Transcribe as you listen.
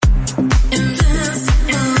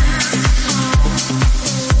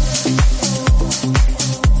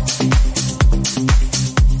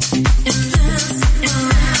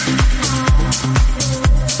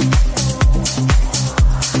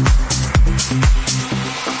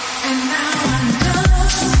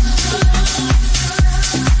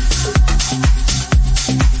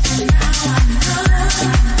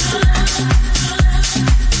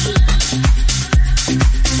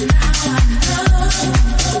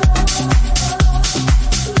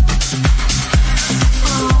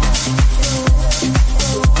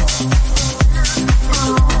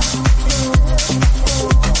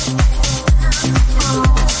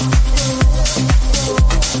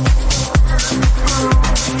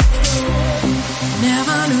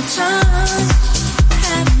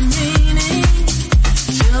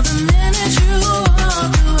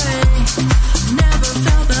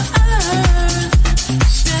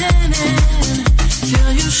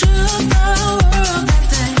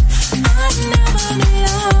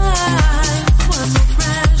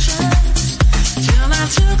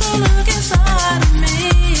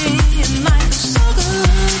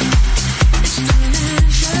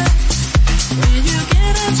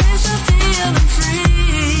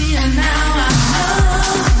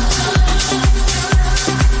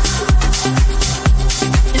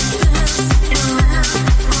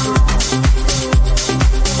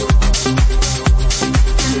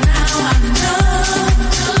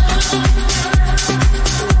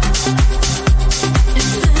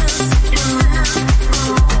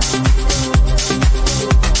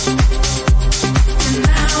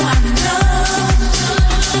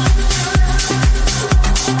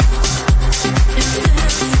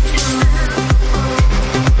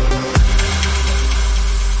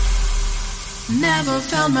Never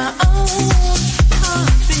felt my own heart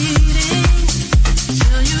beating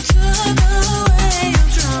till you took away your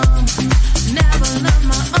drum. Never loved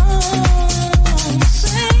my own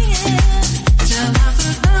singing till I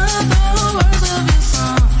forgot the words of your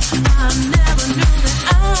song. I never knew that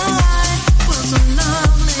I was so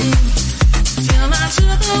lovely till I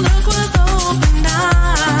took a look with open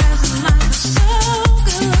eyes. And life is so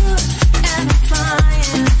good and I'm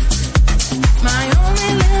flying. My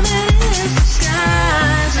only limit is the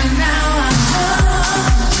skies, and now I know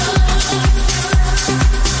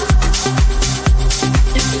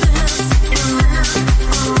if this is love,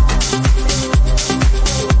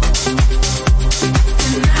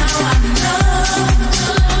 and now I know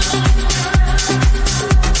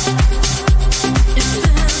if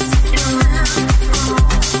this is love,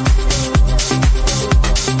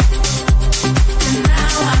 and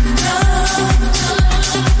now I know.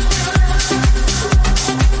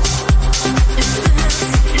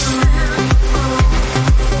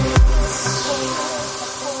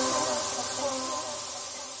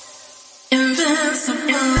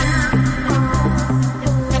 Invincible.